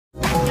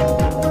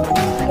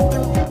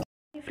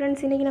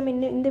Friends, இன்றைக்கி நம்ம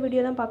இந்த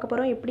வீடியோ தான் பார்க்க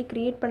போகிறோம், எப்படி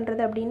க்ரியேட்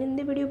பண்ணுறது அப்படின்னு.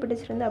 இந்த வீடியோ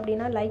பிடிச்சிருந்து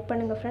அப்படின்னா லைக்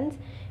பண்ணுங்கள் ஃப்ரெண்ட்ஸ்.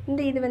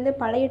 இது வந்து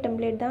பழைய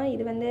டெம்ப்ளேட் தான்.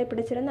 இது வந்து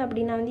பிடிச்சிருந்து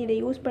அப்படின்னா வந்து இதை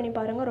யூஸ் பண்ணி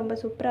பாருங்கள், ரொம்ப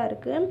சூப்பராக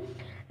இருக்குது.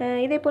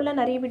 இதே போல்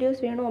நிறைய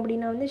வீடியோஸ் வேணும்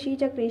அப்படின்னா வந்து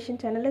ஷீஜா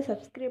கிரியேஷன் சேனலை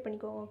சப்ஸ்கிரைப்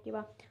பண்ணிக்கோங்க.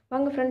 ஓகேவா?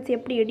 வாங்க ஃப்ரெண்ட்ஸ்,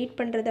 எப்படி எடிட்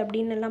பண்ணுறது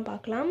அப்படின்னு எல்லாம்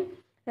பார்க்கலாம்.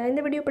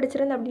 இந்த வீடியோ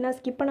பிடிச்சிருந்து அப்படின்னா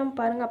ஸ்கிப் பண்ணாமல்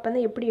பாருங்கள், அப்போ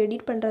தான் எப்படி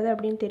எடிட் பண்ணுறது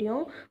அப்படின்னு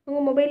தெரியும்.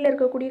 உங்கள் மொபைலில்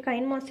இருக்கக்கூடிய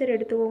KineMaster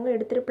எடுத்துக்கோங்க.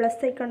 எடுத்துகிட்டு ப்ளஸ்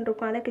ஐக்கான்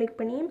இருக்கும், அதை கிளிக்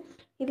பண்ணி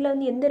இதில்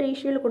வந்து எந்த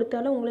ரேஷியோவில்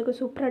கொடுத்தாலும் உங்களுக்கு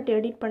சூப்பராக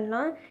எடிட்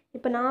பண்ணலாம்.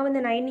 இப்போ நான் வந்து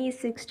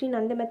 9:16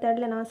 அந்த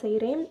மெத்தடில் நான்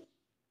செய்கிறேன்.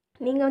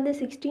 நீங்கள் வந்து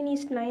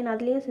 16:9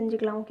 அதுலேயும்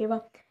செஞ்சுக்கலாம். ஓகேவா?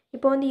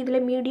 இப்போ வந்து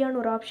இதில்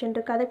மீடியான்னு ஒரு ஆப்ஷன்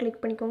இருக்குது, அதை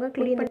கிளிக் பண்ணிக்கோங்க.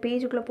 கிளிக் பண்ணி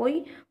பேஜுக்குள்ளே போய்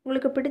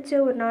உங்களுக்கு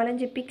பிடிச்ச ஒரு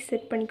 4-5 பிக்ஸ்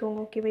செட்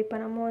பண்ணிக்கோங்க. ஓகேவா? இப்போ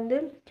நம்ம வந்து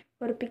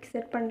ஒரு பிக்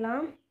செட்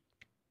பண்ணலாம்.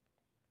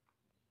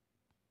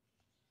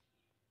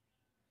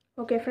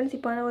 ஓகே ஃப்ரெண்ட்ஸ்,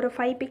 இப்போ நான் ஒரு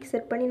 5 பிக்ஸ்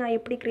செட் பண்ணி நான்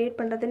எப்படி க்ரியேட்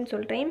பண்ணுறதுன்னு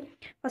சொல்கிறேன்.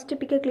 ஃபஸ்ட்டு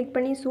பிக்கை கிளிக்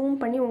பண்ணி ஜூம்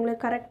பண்ணி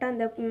உங்களுக்கு கரெக்டாக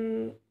அந்த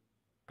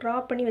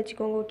க்ராப் பண்ணி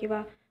வச்சுக்கோங்க. ஓகேவா?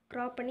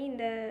 க்ராப் பண்ணி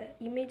இந்த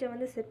இமேஜை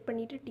வந்து செட்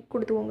பண்ணிவிட்டு டிக்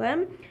கொடுத்துக்கோங்க.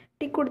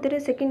 டிக் கொடுத்துட்டு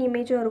செகண்ட்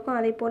இமேஜும் இருக்கும்,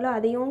 அதே போல்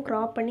அதையும்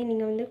க்ராப் பண்ணி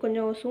நீங்கள் வந்து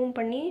கொஞ்சம் ஜூம்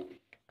பண்ணி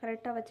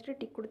கரெக்டாக வச்சுட்டு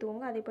டிக்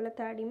கொடுத்துக்கோங்க. அதே போல்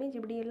தேர்ட் இமேஜ்,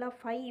 இப்படி எல்லாம்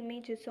 5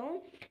 இமேஜஸும்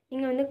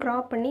நீங்கள் வந்து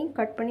க்ராப் பண்ணி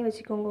கட் பண்ணி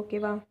வச்சுக்கோங்க.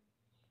 ஓகேவா?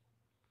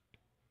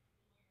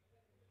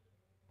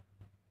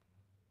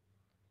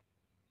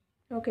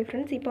 ஓகே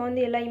ஃப்ரெண்ட்ஸ், இப்போ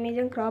வந்து எல்லா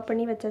இமேஜும் க்ராப்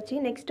பண்ணி வச்சாச்சு.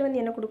 நெக்ஸ்ட்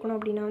வந்து என்ன கொடுக்கணும்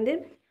அப்படின்னா வந்து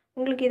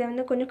உங்களுக்கு இதை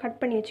வந்து கொஞ்சம் கட்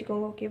பண்ணி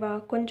வச்சுக்கோங்க. ஓகேவா?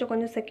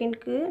 கொஞ்சம்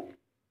செகண்ட்க்கு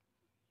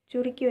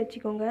சுருக்கி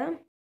வச்சுக்கோங்க.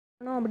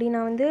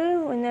 அப்படின்னா வந்து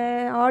இந்த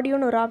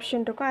ஆடியோன்னு ஒரு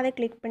ஆப்ஷன் இருக்கும், அதை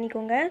கிளிக்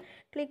பண்ணிக்கோங்க.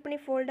 கிளிக் பண்ணி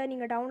ஃபோல்டர்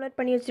நீங்கள் டவுன்லோட்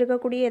பண்ணி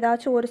வச்சுருக்கக்கூடிய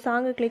ஏதாச்சும் ஒரு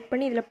சாங்கை கிளிக்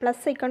பண்ணி இதில்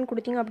ப்ளஸ் ஐக்கான்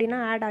கொடுத்தீங்க அப்படின்னா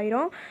ஆட்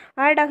ஆயிரும்.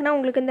 ஆட் ஆகுனா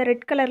உங்களுக்கு இந்த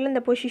ரெட் கலரில்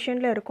இந்த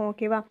பொசிஷனில் இருக்கும்.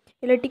 ஓகேவா?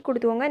 இதில் டிக்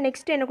கொடுத்துக்கோங்க.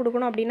 நெக்ஸ்ட் என்ன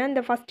கொடுக்கணும் அப்படின்னா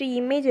இந்த ஃபஸ்ட்டு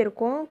இமேஜ்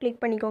இருக்கும்,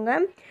 கிளிக் பண்ணிக்கோங்க.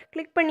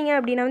 கிளிக் பண்ணிங்க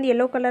அப்படின்னா வந்து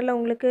எல்லோ கலரில்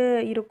உங்களுக்கு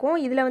இருக்கும்.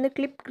 இதில் வந்து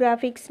கிளிப்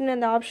கிராஃபிக்ஸ்னு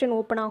அந்த ஆப்ஷன்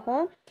ஓப்பன்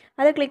ஆகும்,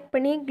 அதை கிளிக்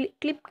பண்ணி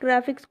கிளிப்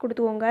கிராஃபிக்ஸ்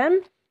கொடுத்துக்கோங்க.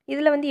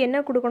 இதில் வந்து என்ன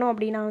கொடுக்கணும்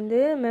அப்படின்னா வந்து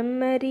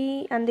மெமரி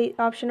அந்த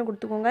ஆப்ஷனை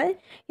கொடுத்துக்கோங்க.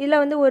 இதில்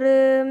வந்து ஒரு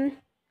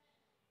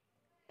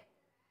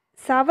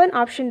 7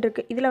 ஆப்ஷன்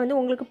இருக்குது. இதில் வந்து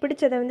உங்களுக்கு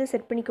பிடிச்சதை வந்து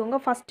செட் பண்ணிக்கோங்க.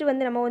 ஃபஸ்ட்டு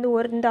வந்து நம்ம வந்து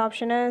இந்த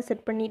ஆப்ஷனை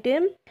செட் பண்ணிவிட்டு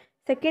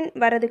செகண்ட்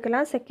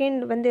வரதுக்கெல்லாம்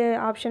செகண்ட் வந்து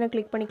ஆப்ஷனை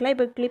கிளிக் பண்ணிக்கலாம்.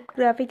 இப்போ கிளிப்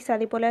கிராஃபிக்ஸ்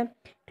அதே போல்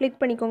கிளிக்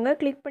பண்ணிக்கோங்க.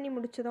 கிளிக் பண்ணி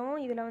முடிச்சதும்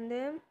இதில்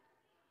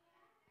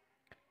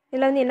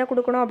வந்து என்ன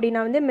கொடுக்கணும்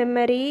அப்படின்னா வந்து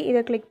மெமரி,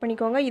 இதை கிளிக்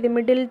பண்ணிக்கோங்க. இது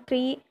மிடில்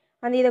 3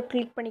 அந்த இதை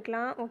கிளிக்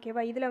பண்ணிக்கலாம்.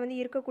 ஓகேவா? இதில் வந்து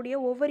இருக்கக்கூடிய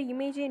ஒவ்வொரு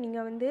இமேஜையும்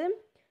நீங்கள் வந்து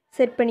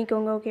செட்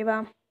பண்ணிக்கோங்க. ஓகேவா?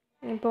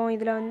 இப்போது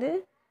இதில் வந்து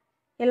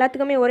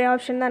எல்லாத்துக்குமே ஒரே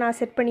ஆப்ஷன் தான் நான்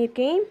செட்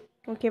பண்ணியிருக்கேன்.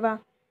 ஓகேவா?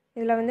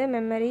 இதில் வந்து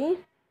மெமரி,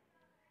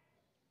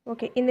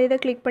 ஓகே, இந்த இதை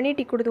கிளிக் பண்ணி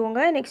டிக்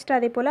கொடுத்துக்கோங்க. நெக்ஸ்ட்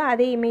அதே போல்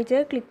அதே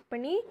இமேஜை கிளிக்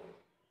பண்ணி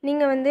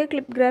நீங்கள் வந்து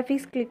கிளிப்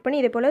கிராஃபிக்ஸ் கிளிக்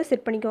பண்ணி இதே போல்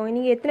செட் பண்ணிக்கோங்க.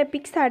 நீங்கள் எத்தனை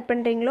பிக்ஸ் ஆட்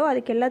பண்ணுறீங்களோ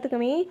அதுக்கு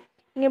எல்லாத்துக்குமே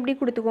நீங்கள் எப்படி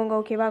கொடுத்துக்கோங்க.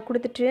 ஓகேவா?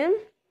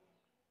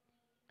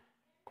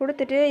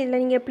 கொடுத்துட்டு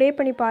இதில் நீங்கள் ப்ளே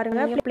பண்ணி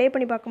பாருங்கள். ப்ளே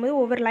பண்ணி பார்க்கும்போது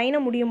ஒவ்வொரு லைனை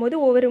முடியும் போது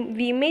ஒவ்வொரு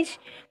இமேஜ்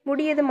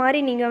முடியது மாதிரி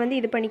நீங்கள் வந்து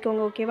இது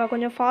பண்ணிக்கோங்க. ஓகேவா?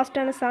 கொஞ்சம்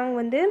ஃபாஸ்ட்டான சாங்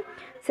வந்து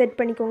செட்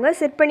பண்ணிக்கோங்க.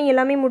 செட் பண்ணி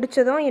எல்லாமே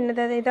முடித்ததும்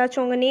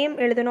ஏதாச்சும் உங்கள் நேம்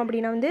எழுதணும்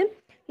அப்படின்னா வந்து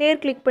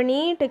லேயர் கிளிக் பண்ணி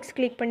டெக்ஸ்ட்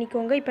கிளிக்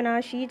பண்ணிக்கோங்க. இப்போ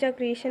நான் ஷீஜா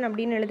கிரியேஷன்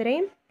அப்படின்னு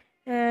எழுதுகிறேன்.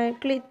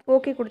 கிளிக்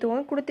ஓகே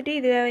கொடுத்துக்கோங்க. கொடுத்துட்டு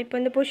இது இப்போ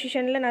இந்த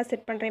பொசிஷனில் நான்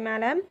செட் பண்ணுறேன்.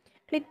 மேலே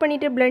கிளிக்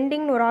பண்ணிவிட்டு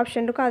பிளெண்டிங்னு ஒரு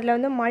ஆப்ஷன் இருக்கும், அதில்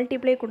வந்து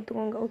மல்டிப்ளை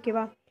கொடுத்துக்கோங்க.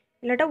 ஓகேவா?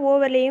 இல்லாட்டா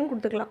ஓவர்லேயும்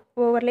கொடுத்துக்கலாம்.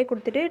 ஓவர்லே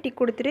கொடுத்துட்டு டிக்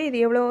கொடுத்துட்டு இது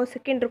எவ்வளோ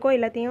செகண்ட் இருக்கோ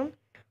எல்லாத்தையும்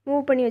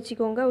மூவ் பண்ணி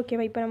வச்சுக்கோங்க.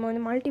 ஓகேவா? இப்போ நம்ம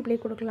வந்து மல்டிப்ளை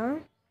கொடுக்கலாம்.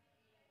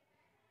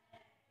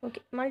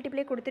 ஓகே,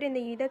 மல்டிப்ளை கொடுத்துட்டு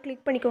இந்த இதை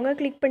கிளிக் பண்ணிக்கோங்க.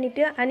 கிளிக்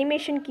பண்ணிவிட்டு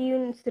அனிமேஷன்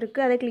கீஸ்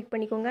இருக்குது, அதை கிளிக்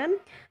பண்ணிக்கோங்க.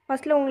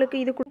 ஃபஸ்ட்டில் உங்களுக்கு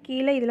இது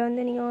கீழே இதில்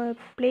வந்து நீங்கள்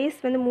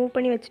ப்ளேஸ் வந்து மூவ்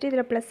பண்ணி வச்சுட்டு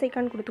இதில் ப்ளஸ்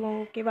ஐக்கான்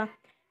கொடுத்துக்கோங்க. ஓகேவா?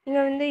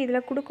 நீங்கள் வந்து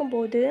இதில்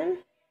கொடுக்கும்போது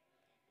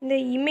இந்த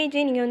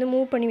இமேஜை நீங்கள் வந்து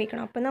மூவ் பண்ணி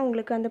வைக்கணும், அப்போ தான்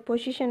உங்களுக்கு அந்த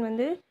பொசிஷன்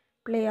வந்து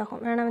ப்ளே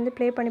ஆகும். வேணால் வந்து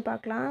ப்ளே பண்ணி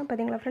பார்க்கலாம்.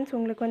 பார்த்தீங்களா ஃப்ரெண்ட்ஸ்,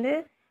 உங்களுக்கு வந்து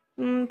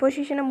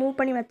பொசிஷனை மூவ்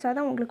பண்ணி வச்சா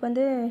தான் உங்களுக்கு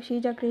வந்து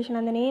ஷீஜா கிரியேஷன்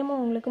அந்த நேமும்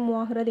உங்களுக்கு மூவ்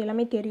ஆகிறது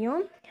எல்லாமே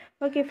தெரியும்.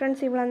 ஓகே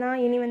ஃப்ரெண்ட்ஸ், இவ்வளோ தான்.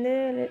 இனி வந்து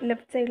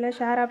லெஃப்ட் சைடில்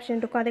ஷேர் ஆப்ஷன்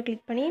இருக்கும், அதை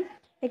கிளிக் பண்ணி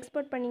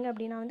எக்ஸ்போர்ட் பண்ணிங்க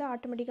அப்படின்னா வந்து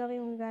ஆட்டோமேட்டிக்காகவே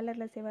உங்கள்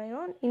கேலரியில் சேவ்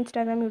ஆகிடும்.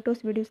 இன்ஸ்டாகிராம்,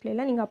 யூடியூப்ஸ்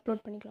வீடியோஸ்லாம் நீங்கள்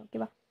அப்லோட் பண்ணிக்கலாம்.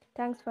 ஓகேவா?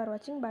 தேங்க்ஸ் ஃபார்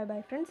வாட்சிங். Bye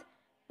friends.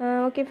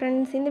 ஓகே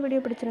ஃப்ரெண்ட்ஸ், இந்த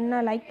வீடியோ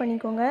பிடிச்சிருந்தா லைக்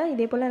பண்ணிக்கோங்க.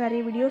 இதே போல்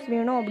நிறைய வீடியோஸ்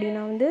வேணும்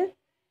அப்படின்னா வந்து